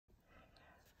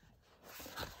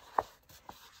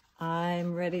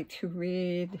I'm ready to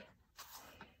read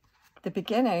the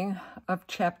beginning of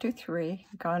Chapter 3,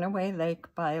 Gone Away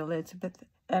Lake by Elizabeth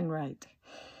Enright.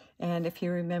 And if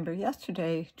you remember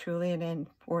yesterday,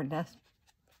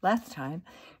 last time,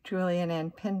 Julian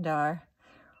and Pindar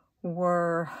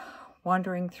were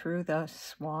wandering through the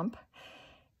swamp,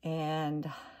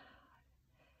 and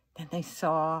then they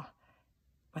saw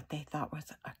what they thought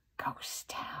was a ghost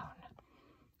town.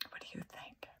 What do you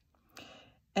think?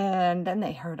 And then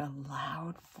they heard a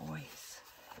loud voice.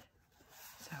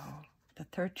 So the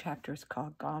third chapter is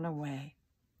called Gone Away.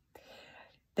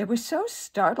 They were so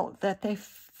startled that they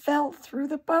fell through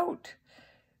the boat.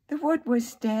 The wood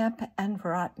was damp and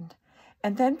rotten,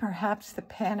 and then perhaps the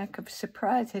panic of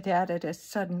surprise had added a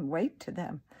sudden weight to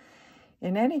them.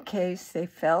 In any case, they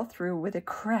fell through with a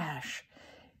crash,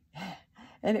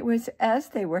 and it was as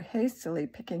they were hastily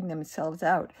picking themselves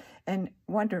out and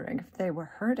wondering if they were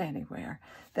hurt anywhere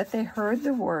that they heard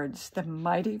the words the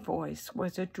mighty voice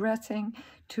was addressing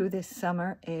to the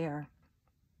summer air.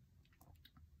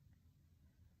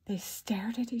 They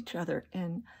stared at each other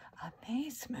in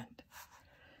amazement.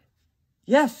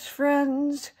 "Yes,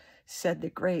 friends," said the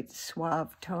great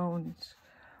suave tones.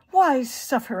 "Why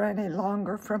suffer any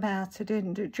longer from acid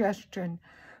indigestion?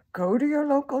 Go to your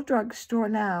local drugstore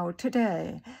now,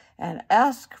 today, and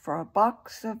ask for a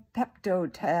box of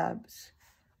Pepto tabs."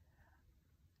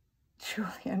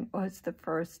 Julian was the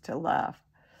first to laugh.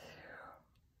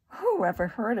 "Who ever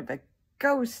heard of a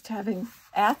ghost having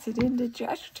acid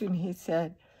indigestion?" he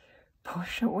said.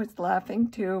 Portia was laughing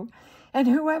too. "And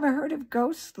who ever heard of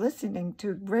ghosts listening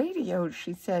to radio?"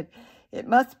 she said. "It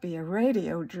must be a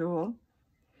radio, Jewel."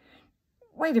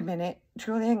 "Wait a minute."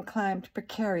 Julian climbed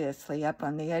precariously up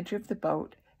on the edge of the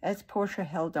boat as Portia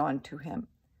held on to him.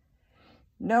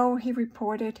 "No," he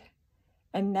reported,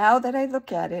 "and now that I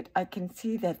look at it, I can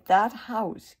see that that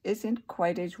house isn't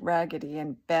quite as raggedy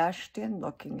and bashed-in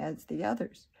looking as the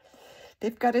others.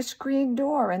 They've got a screen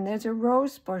door, and there's a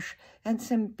rose bush and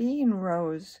some bean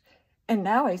rows, and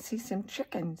now I see some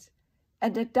chickens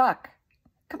and a duck.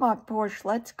 Come on, Portia,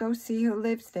 let's go see who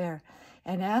lives there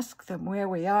and ask them where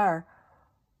we are."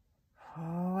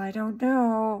 "Oh, I don't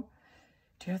know.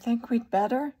 Do you think we'd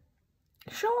better?"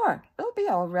 "Sure, it'll be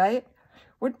all right.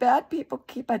 Would bad people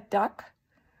keep a duck?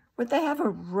 Would they have a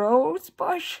rose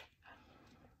bush?"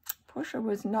 Portia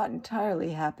was not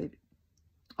entirely happy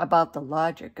about the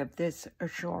logic of this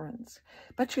assurance,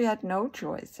 but she had no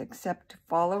choice except to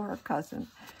follow her cousin,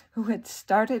 who had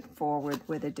started forward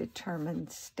with a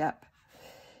determined step.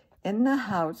 In the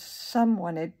house,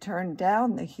 someone had turned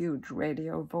down the huge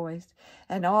radio voice,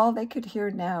 and all they could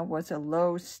hear now was a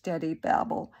low, steady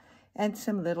babble and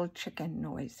some little chicken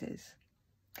noises.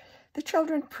 The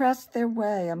children pressed their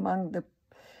way among the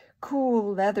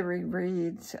cool, leathery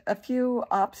reeds. A few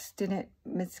obstinate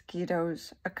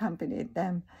mosquitoes accompanied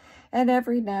them, and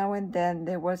every now and then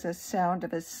there was a sound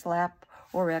of a slap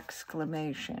or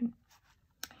exclamation.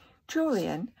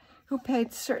 Julian, who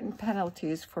paid certain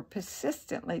penalties for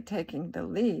persistently taking the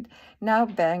lead, now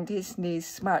banged his knees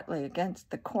smartly against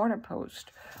the corner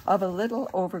post of a little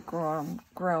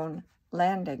overgrown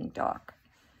landing dock.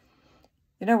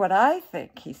 "You know what I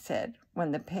think?" he said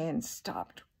when the pain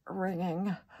stopped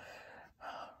ringing.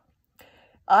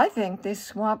 "I think this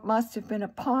swamp must have been a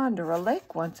pond or a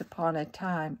lake once upon a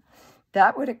time.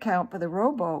 That would account for the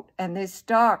rowboat and this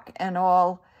dock and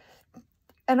all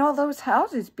those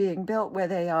houses being built where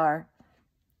they are.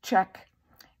 Check.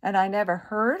 And I never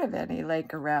heard of any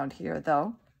lake around here,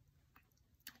 though.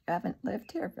 I haven't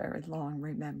lived here very long,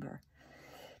 remember."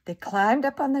 They climbed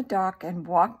up on the dock and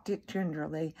walked it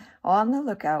gingerly, on the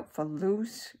lookout for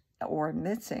loose or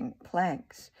missing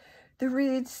planks. The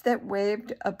reeds that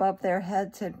waved above their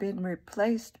heads had been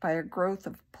replaced by a growth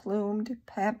of plumed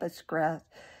pampas grass,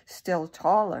 still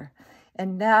taller,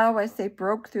 and now, as they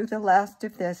broke through the last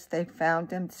of this, they found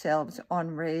themselves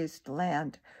on raised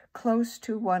land, close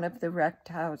to one of the wrecked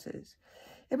houses.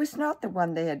 It was not the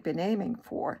one they had been aiming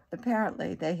for.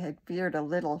 Apparently, they had veered a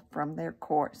little from their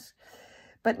course.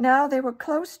 But now they were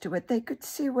close to it. They could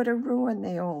see what a ruin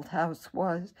the old house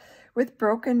was, with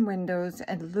broken windows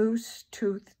and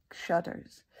loose-toothed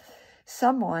shutters.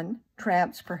 Someone,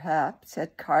 tramps perhaps,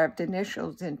 had carved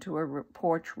initials into a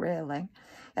porch railing,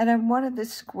 and on one of the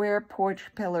square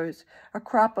porch pillars a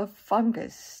crop of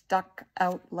fungus stuck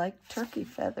out like turkey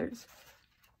feathers,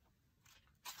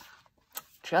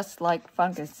 just like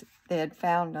fungus they had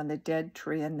found on the dead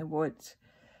tree in the woods.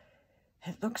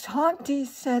 "It looks haunty,"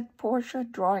 said Portia,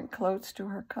 drawing close to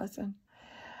her cousin.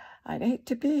 "I'd hate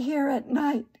to be here at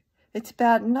night. It's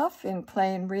bad enough in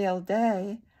plain real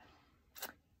day."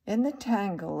 In the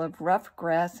tangle of rough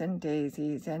grass and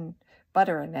daisies and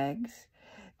butter and eggs.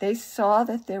 They saw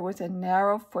that there was a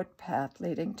narrow footpath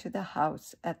leading to the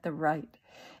house at the right,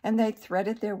 and they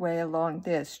threaded their way along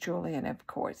this, Julian, of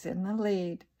course, in the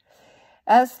lead.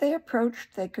 As they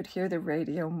approached, they could hear the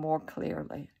radio more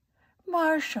clearly.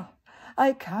 "Marshall,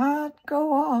 I can't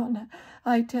go on,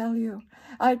 I tell you.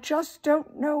 I just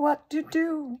don't know what to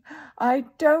do. I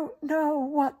don't know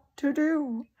what to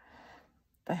do."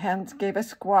 The hens gave a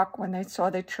squawk when they saw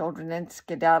the children and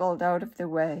skedaddled out of the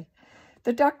way.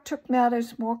 The duck took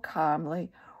matters more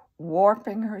calmly,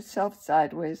 warping herself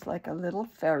sideways like a little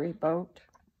ferry boat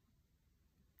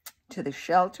to the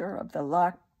shelter of a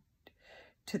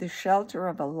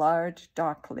large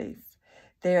dock leaf.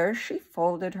 There she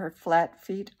folded her flat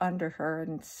feet under her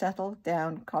and settled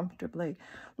down comfortably,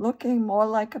 looking more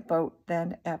like a boat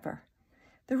than ever.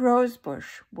 The rose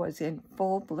bush was in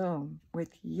full bloom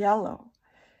with yellow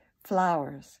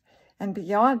flowers, and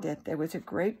beyond it there was a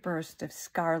great burst of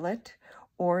scarlet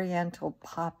oriental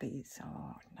poppies.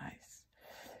 Oh, nice.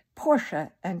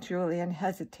 Portia and Julian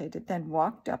hesitated, then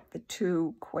walked up the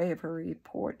 2 quavery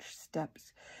porch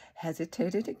steps,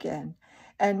 hesitated again,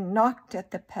 and knocked at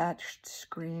the patched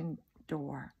screen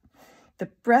door. The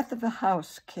breath of the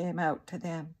house came out to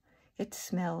them. It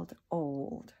smelled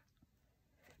old.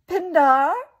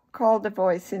 "Pindar," called a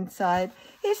voice inside.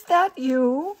 "Is that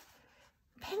you?"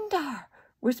 "Pindar,"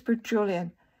 whispered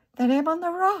Julian. "The name on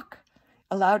the rock."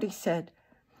 Aloud he said,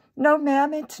 "No,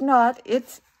 ma'am, it's not.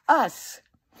 It's us."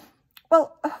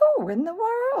 "Well, who in the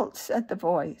world?" said the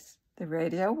voice. The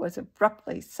radio was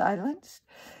abruptly silenced.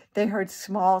 They heard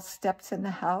small steps in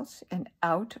the house, and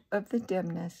out of the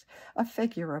dimness a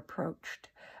figure approached,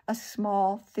 a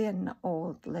small, thin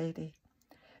old lady.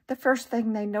 The first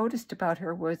thing they noticed about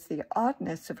her was the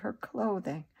oddness of her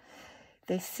clothing.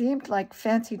 They seemed like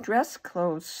fancy dress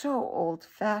clothes, so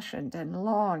old-fashioned and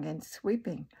long and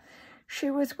sweeping. She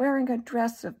was wearing a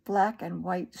dress of black and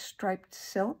white striped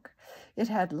silk. It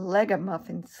had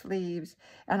leg-a-muffin sleeves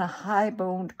and a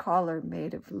high-boned collar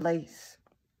made of lace.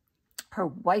 Her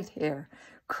white hair,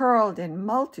 curled in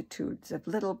multitudes of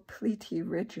little pleaty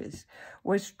ridges,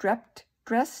 was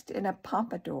dressed in a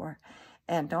pompadour,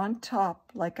 and on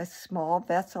top, like a small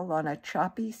vessel on a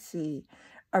choppy sea,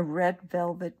 a red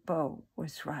velvet bow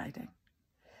was riding.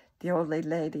 The old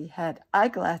lady had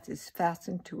eyeglasses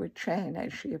fastened to a chain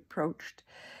as she approached.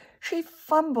 She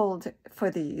fumbled for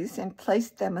these and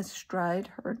placed them astride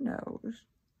her nose.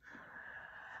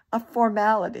 A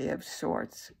formality of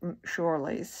sorts,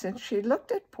 surely, since she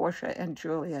looked at Portia and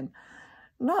Julian,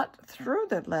 not through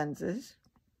the lenses,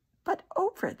 but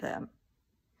over them.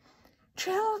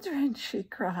 "Children," she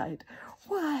cried.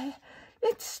 "Why,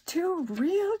 it's 2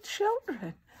 real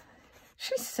children."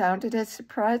 She sounded as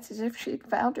surprised as if she'd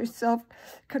found herself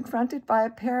confronted by a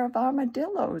pair of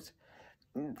armadillos,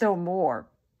 though more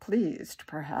pleased,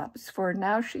 perhaps, for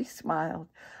now she smiled.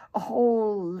 A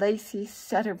whole lacy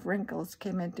set of wrinkles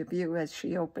came into view as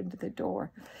she opened the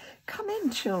door. "Come in,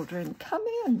 children, come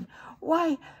in.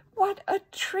 Why, what a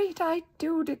treat, I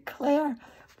do declare.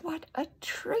 What a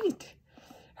treat."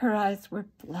 Her eyes were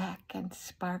black and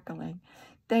sparkling.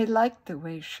 They liked the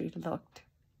way she looked.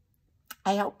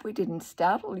 "I hope we didn't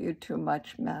startle you too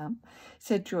much, ma'am,"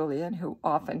 said Julian, who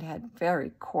often had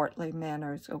very courtly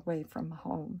manners away from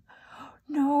home.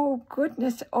 "No,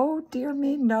 goodness, oh dear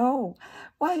me, no.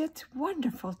 Why, it's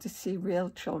wonderful to see real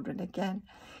children again.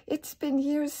 It's been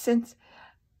years since...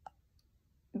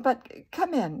 But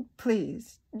come in,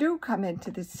 please. Do come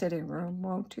into the sitting room,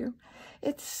 won't you?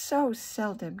 It so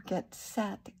seldom gets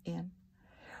sat in."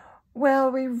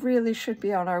 "Well, we really should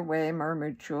be on our way,"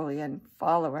 murmured Julian,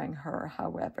 following her,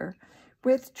 however,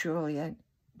 with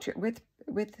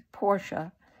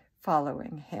Portia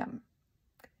following him.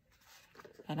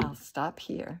 And I'll stop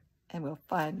here, and we'll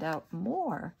find out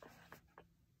more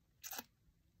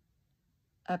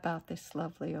about this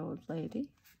lovely old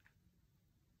lady,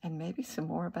 and maybe some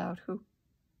more about who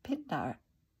Pindar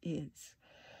is.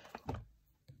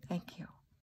 Thank you.